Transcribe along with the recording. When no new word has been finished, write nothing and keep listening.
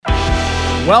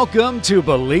Welcome to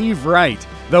Believe Right,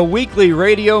 the weekly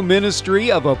radio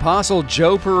ministry of Apostle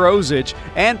Joe Perosic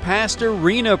and Pastor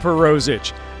Rena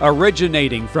Perosic,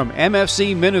 originating from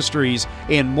MFC Ministries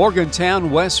in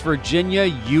Morgantown, West Virginia,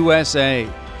 USA.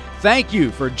 Thank you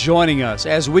for joining us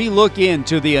as we look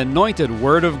into the anointed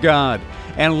Word of God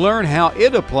and learn how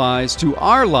it applies to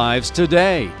our lives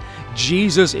today.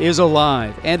 Jesus is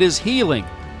alive and is healing,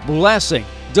 blessing,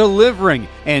 delivering,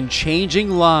 and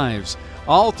changing lives,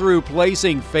 all through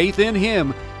placing faith in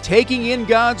Him, taking in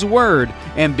God's Word,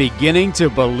 and beginning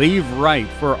to believe right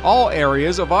for all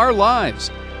areas of our lives.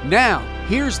 Now,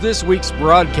 here's this week's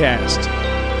broadcast.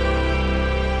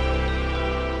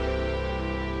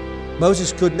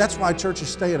 Moses couldn't. That's why churches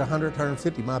stay at 100,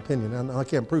 150, my opinion. I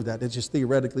can't prove that. It's just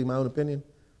theoretically my own opinion.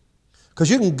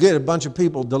 Because you can get a bunch of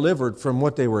people delivered from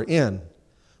what they were in,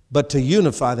 but to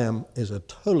unify them is a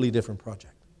totally different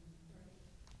project.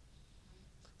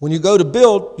 When you go to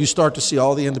build, you start to see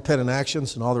all the independent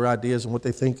actions and all their ideas and what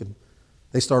they think, and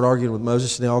they start arguing with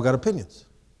Moses, and they all got opinions.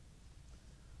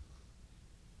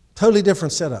 Totally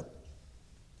different setup.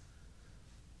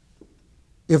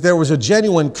 If there was a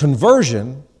genuine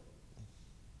conversion,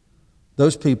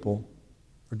 those people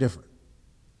are different.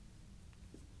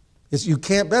 You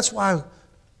can't. That's why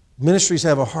ministries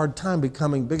have a hard time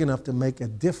becoming big enough to make a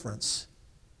difference,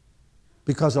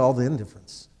 because of all the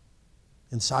indifference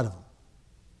inside of them.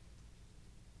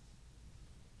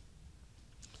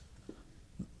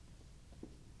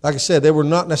 Like I said, they were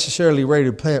not necessarily ready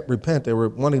to repent. They were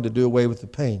wanting to do away with the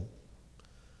pain.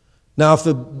 Now, if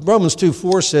the Romans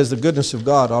 2:4 says the goodness of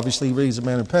God, obviously he leads a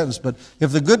man in repentance, but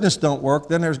if the goodness don't work,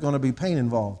 then there's going to be pain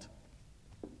involved.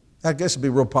 I guess it'd be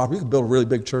real popular. You could build a really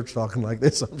big church talking like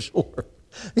this, I'm sure.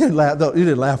 You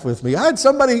didn't laugh with me. I had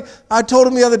somebody, I told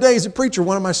him the other day, he's a preacher,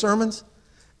 one of my sermons,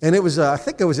 and it was, I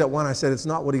think it was that one I said, it's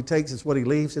not what he takes, it's what he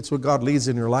leaves. It's what God leads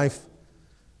in your life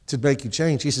to make you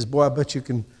change. He says, boy, I bet you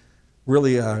can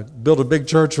really build a big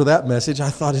church for that message.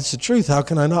 I thought, it's the truth. How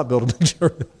can I not build a big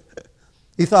church?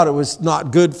 He thought it was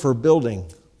not good for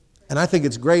building. And I think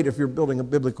it's great if you're building a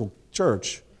biblical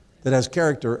church that has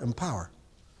character and power.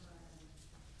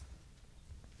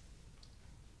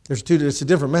 It's a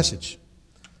different message.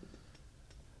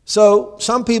 So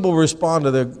some people respond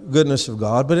to the goodness of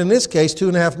God, but in this case,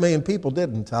 2.5 million people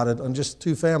didn't, and just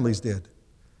 2 families did.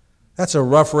 That's a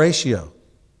rough ratio.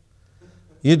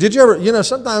 Did you ever,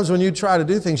 sometimes when you try to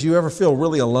do things, you ever feel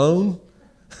really alone?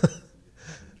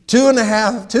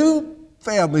 2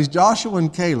 families, Joshua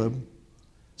and Caleb's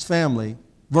family,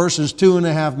 versus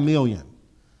 2.5 million.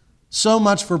 So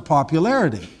much for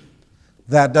popularity.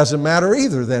 That doesn't matter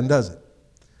either then, does it?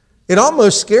 It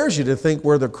almost scares you to think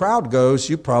where the crowd goes,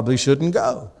 you probably shouldn't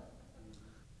go.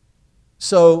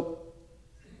 So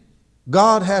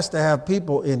God has to have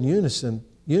people in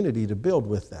unity to build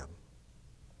with them.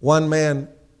 One man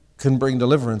can bring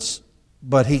deliverance,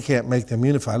 but he can't make them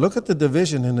unify. Look at the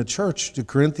division in the church, the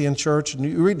Corinthian church, and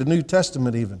you read the New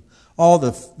Testament even. All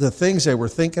the things they were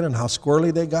thinking and how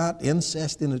squirrely they got,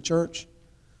 incest in the church.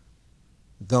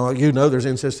 There's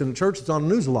incest in the church, it's on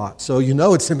the news a lot, so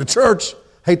it's in the church.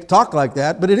 Hate to talk like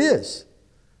that, but it is.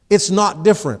 It's not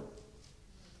different.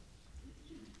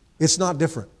 It's not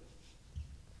different.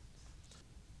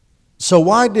 So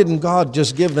why didn't God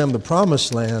just give them the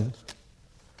promised land?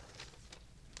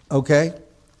 Okay,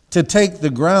 to take the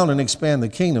ground and expand the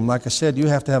kingdom, like I said, you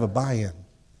have to have a buy-in.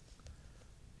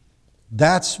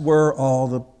 That's where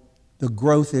all the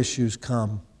growth issues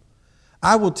come.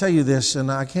 I will tell you this,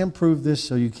 and I can't prove this,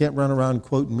 so you can't run around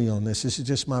quoting me on this. This is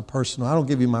just my personal, I don't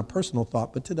give you my personal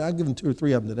thought, but today I'll give them 2 or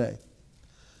 3 of them today.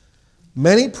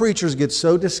 Many preachers get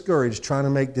so discouraged trying to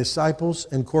make disciples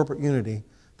and corporate unity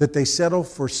that they settle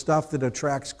for stuff that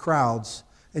attracts crowds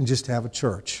and just have a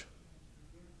church.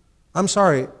 I'm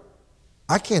sorry,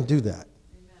 I can't do that.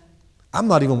 I'm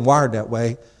not even wired that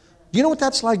way. Do you know what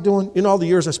that's like doing? All the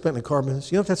years I spent in the car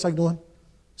business, you know what that's like doing?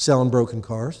 Selling broken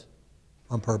cars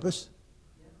on purpose.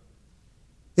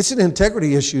 It's an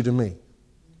integrity issue to me.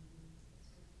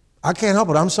 I can't help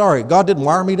it. I'm sorry. God didn't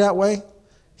wire me that way.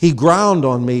 He ground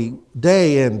on me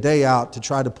day in, day out to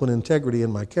try to put integrity in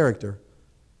my character.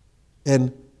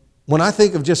 And when I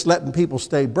think of just letting people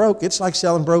stay broke, it's like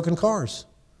selling broken cars.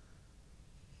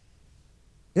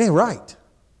 It ain't right.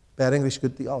 Bad English,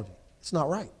 good theology. It's not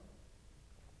right.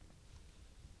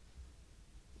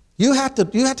 You have to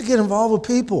get involved with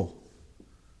people.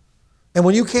 And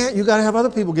when you can't, you got to have other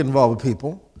people get involved with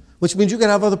people, which means you got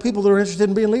to have other people that are interested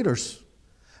in being leaders.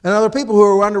 And other people who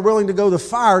are willing to go the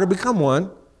fire to become one,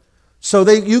 so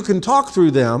you can talk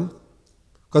through them,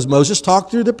 because Moses talked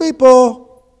through the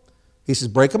people. He says,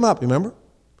 break them up, remember?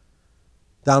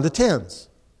 Down to 10s.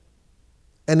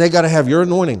 And they got to have your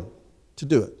anointing to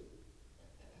do it.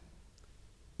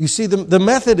 You see, the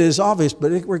method is obvious,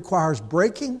 but it requires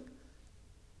breaking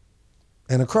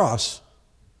and a cross.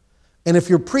 And if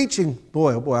you're preaching,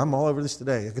 boy, oh boy, I'm all over this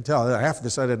today. I can tell half of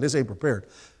this ain't prepared.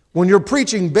 When you're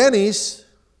preaching bennies,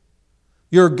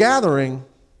 you're gathering,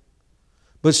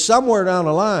 but somewhere down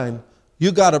the line,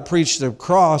 you got to preach the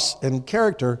cross and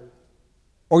character,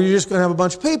 or you're just going to have a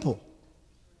bunch of people.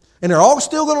 And they're all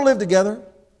still going to live together.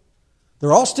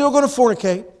 They're all still going to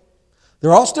fornicate.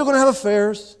 They're all still going to have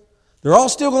affairs. They're all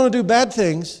still going to do bad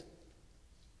things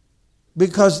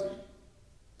because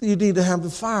you need to have the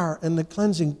fire and the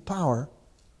cleansing power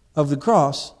of the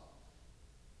cross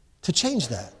to change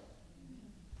that.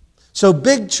 So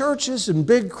big churches and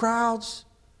big crowds,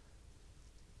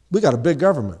 we got a big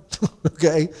government,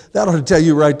 okay? That ought to tell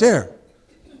you right there.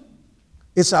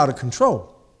 It's out of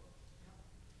control.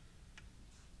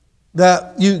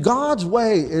 God's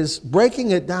way is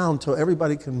breaking it down till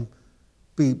everybody can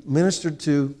be ministered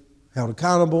to, held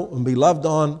accountable, and be loved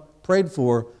on, prayed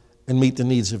for, and meet the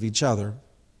needs of each other.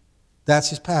 That's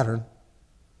his pattern.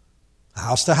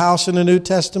 House to house in the New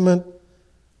Testament.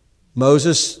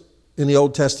 Moses in the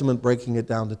Old Testament breaking it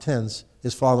down to tens.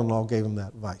 His father-in-law gave him that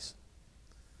advice.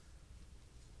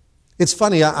 It's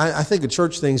funny, I think of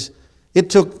church things. It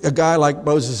took a guy like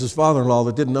Moses' father-in-law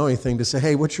that didn't know anything to say,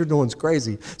 hey, what you're doing is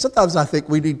crazy. Sometimes I think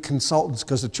we need consultants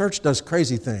because the church does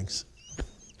crazy things.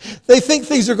 They think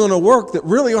things are going to work that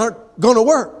really aren't going to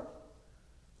work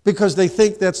because they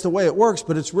think that's the way it works,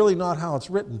 but it's really not how it's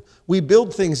written. We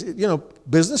build things,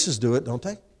 businesses do it, don't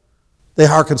they? They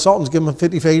hire consultants, give them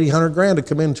 50, 80, 100 grand to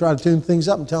come in and try to tune things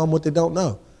up and tell them what they don't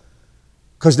know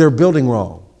because they're building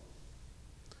wrong.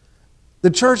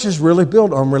 The church is really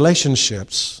built on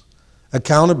relationships,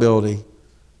 accountability,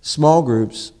 small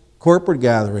groups, corporate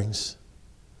gatherings.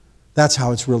 That's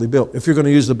how it's really built. If you're going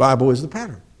to use the Bible as the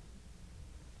pattern.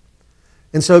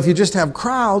 And so if you just have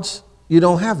crowds, you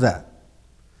don't have that.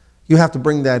 You have to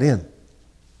bring that in.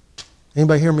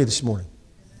 Anybody hear me this morning?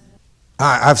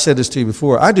 I've said this to you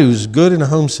before. I do as good in a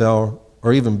home cell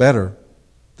or even better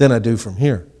than I do from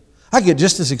here. I get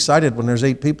just as excited when there's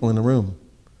 8 people in the room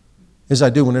as I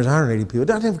do when there's 180 people. I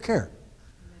don't even care.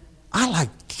 I like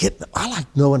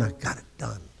knowing I got it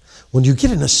done. When you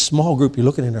get in a small group, you're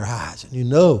looking in their eyes, and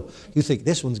you think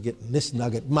this one's getting this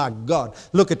nugget. My God,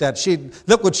 look at that.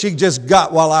 Look what she just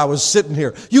got while I was sitting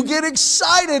here. You get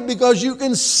excited because you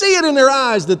can see it in their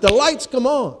eyes that the lights come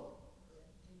on.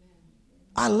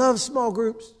 I love small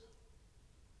groups,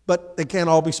 but they can't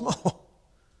all be small.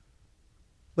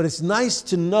 But it's nice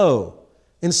to know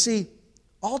and see,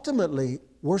 ultimately,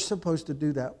 we're supposed to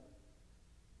do that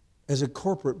as a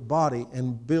corporate body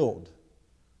and build.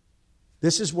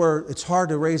 This is where it's hard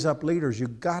to raise up leaders.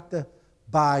 You've got to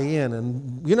buy in.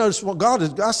 And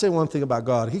I say one thing about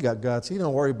God. He got guts. He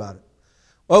don't worry about it.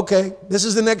 Okay, this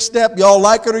is the next step. Y'all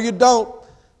like it or you don't.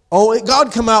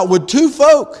 God come out with 2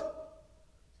 folk.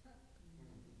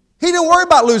 He didn't worry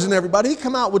about losing everybody. He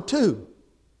come out with 2.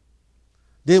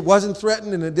 It wasn't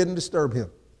threatened and it didn't disturb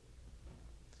him.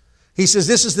 He says,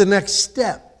 this is the next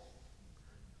step.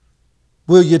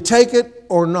 Will you take it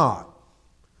or not?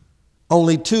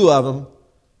 Only 2 of them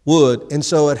would. And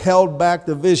so it held back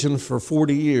the vision for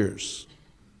 40 years.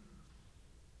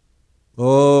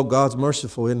 Oh, God's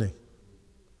merciful, isn't he?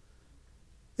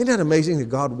 Isn't that amazing that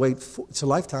God waits? It's a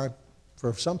lifetime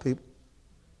for some people.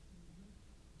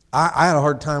 I had a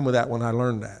hard time with that when I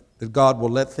learned that God will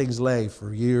let things lay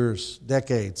for years,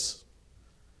 decades,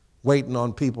 waiting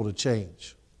on people to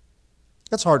change.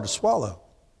 That's hard to swallow,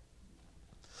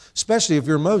 especially if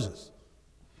you're Moses.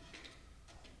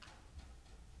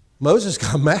 Moses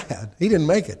got mad. He didn't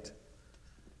make it.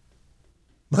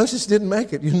 Moses didn't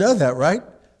make it. You know that, right?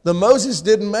 The Moses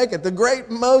didn't make it. The great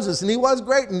Moses, and he was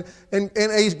great, and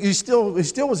he still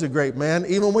was a great man,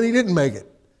 even when he didn't make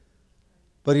it.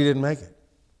 But he didn't make it.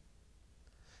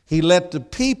 He let the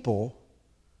people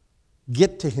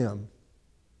get to him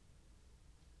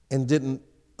and didn't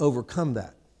overcome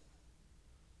that.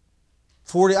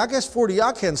 40,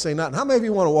 y'all can't say nothing. How many of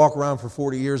you want to walk around for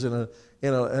 40 years in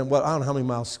what, I don't know how many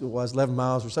miles it was, 11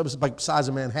 miles or something, it's like the size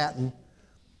of Manhattan.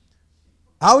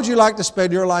 How would you like to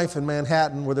spend your life in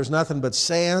Manhattan where there's nothing but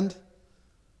sand?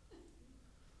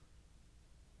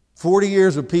 40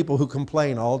 years of people who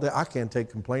complain all day. I can't take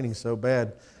complaining so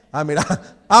bad. I mean, I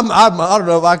don't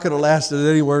know if I could have lasted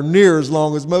anywhere near as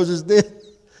long as Moses did.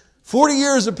 40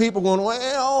 years of people going,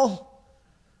 well,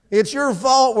 it's your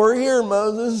fault we're here,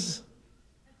 Moses.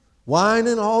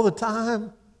 Whining all the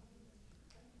time.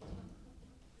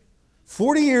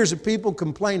 40 years of people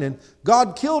complaining.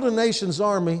 God killed a nation's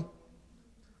army.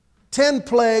 10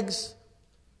 plagues.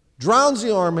 drowns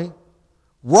the army,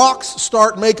 rocks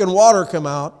start making water come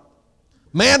out,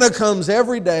 manna comes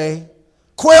every day,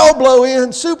 quail blow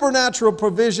in, supernatural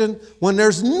provision when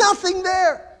there's nothing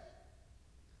there.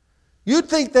 You'd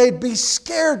think they'd be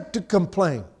scared to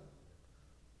complain.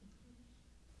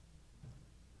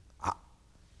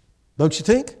 Don't you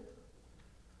think?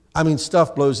 I mean,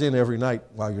 stuff blows in every night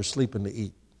while you're sleeping to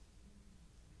eat.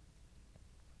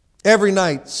 Every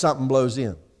night something blows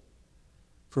in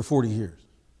for 40 years.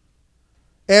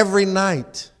 Every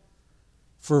night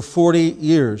for 40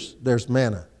 years there's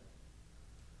manna.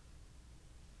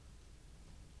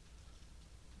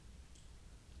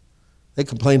 They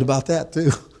complained about that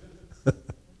too.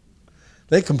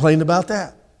 They complained about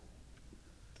that.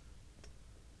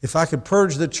 If I could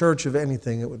purge the church of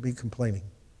anything, it would be complaining,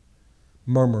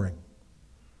 murmuring.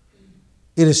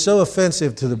 It is so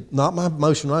offensive to not my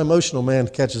emotional man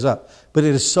catches up, but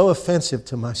it is so offensive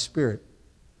to my spirit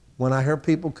when I hear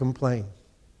people complain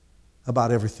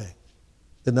about everything,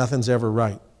 that nothing's ever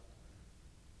right.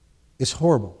 It's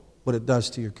horrible what it does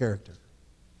to your character.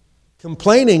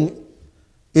 Complaining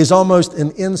is almost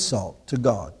an insult to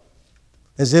God,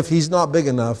 as if He's not big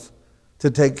enough to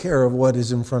take care of what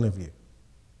is in front of you.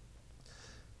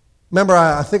 Remember,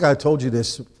 I think I told you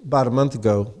this about a month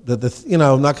ago, that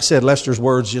like I said, Lester's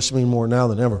words just mean more now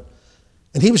than ever.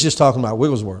 And he was just talking about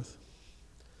Wigglesworth.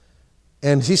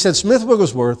 And he said Smith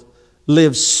Wigglesworth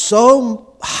lived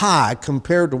so high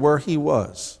compared to where he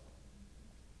was.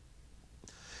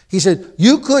 He said,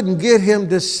 you couldn't get him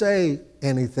to say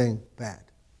anything bad.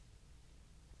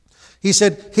 He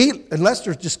said, and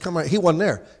Lester just come out, he wasn't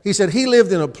there. He said he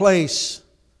lived in a place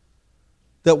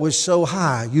that was so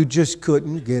high, you just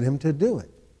couldn't get him to do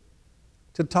it,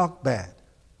 to talk bad.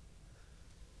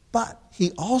 But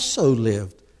he also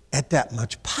lived at that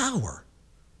much power,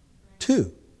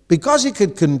 too, because he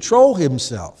could control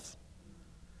himself.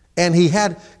 And he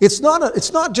had, it's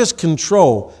not just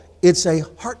control, it's a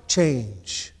heart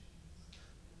change.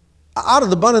 Out of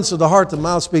the abundance of the heart, the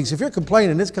mouth speaks. If you're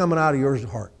complaining, it's coming out of your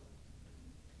heart.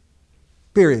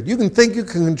 Period. You can think you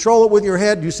can control it with your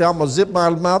head. You say, I'm going to zip my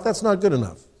mouth. That's not good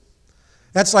enough.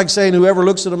 That's like saying whoever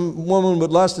looks at a woman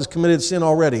with lust has committed sin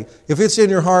already. If it's in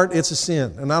your heart, it's a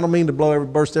sin. And I don't mean to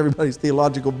burst everybody's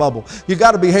theological bubble. You've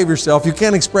got to behave yourself. You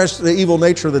can't express the evil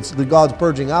nature that God's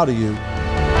purging out of you.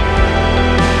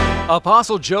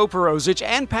 Apostle Joe Perosic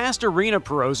and Pastor Rena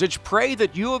Perosic pray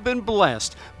that you have been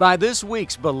blessed by this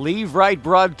week's Believe Right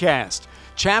broadcast.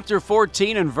 Chapter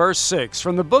 14 and verse 6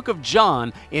 from the book of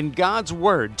John in God's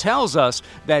Word tells us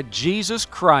that Jesus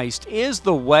Christ is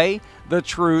the way, the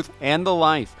truth, and the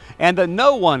life, and that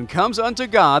no one comes unto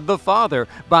God the Father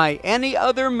by any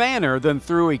other manner than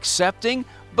through accepting,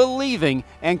 believing,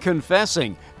 and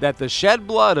confessing that the shed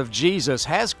blood of Jesus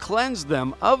has cleansed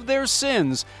them of their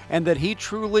sins and that He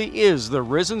truly is the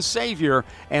risen Savior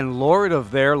and Lord of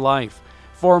their life.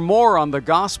 For more on the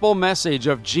gospel message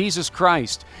of Jesus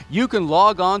Christ, you can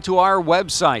log on to our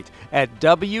website at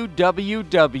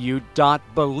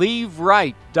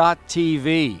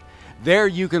www.believeright.tv. There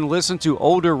you can listen to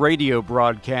older radio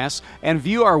broadcasts and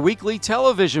view our weekly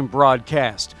television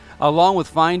broadcast, along with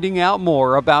finding out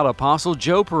more about Apostle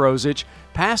Joe Perosic,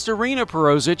 Pastor Rena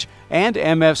Perosic, and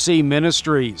MFC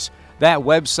Ministries. That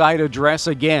website address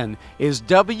again is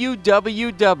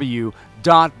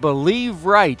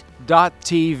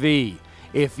www.believeright.tv.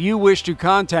 If you wish to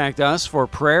contact us for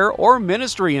prayer or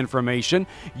ministry information,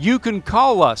 you can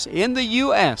call us in the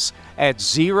U.S. at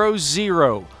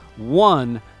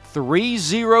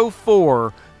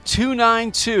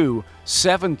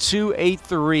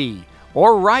 001-304-292-7283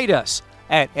 or write us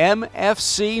at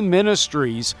MFC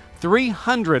Ministries,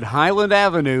 300 Highland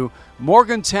Avenue,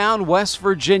 Morgantown, West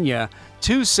Virginia,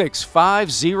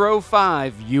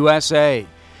 26505, USA.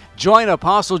 Join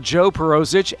Apostle Joe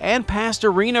Perosic and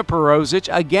Pastor Rena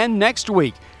Perosic again next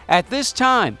week at this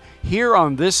time here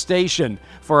on this station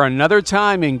for another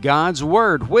time in God's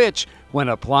Word, which, when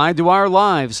applied to our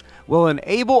lives, will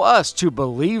enable us to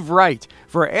believe right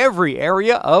for every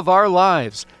area of our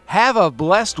lives. Have a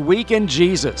blessed week in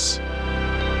Jesus.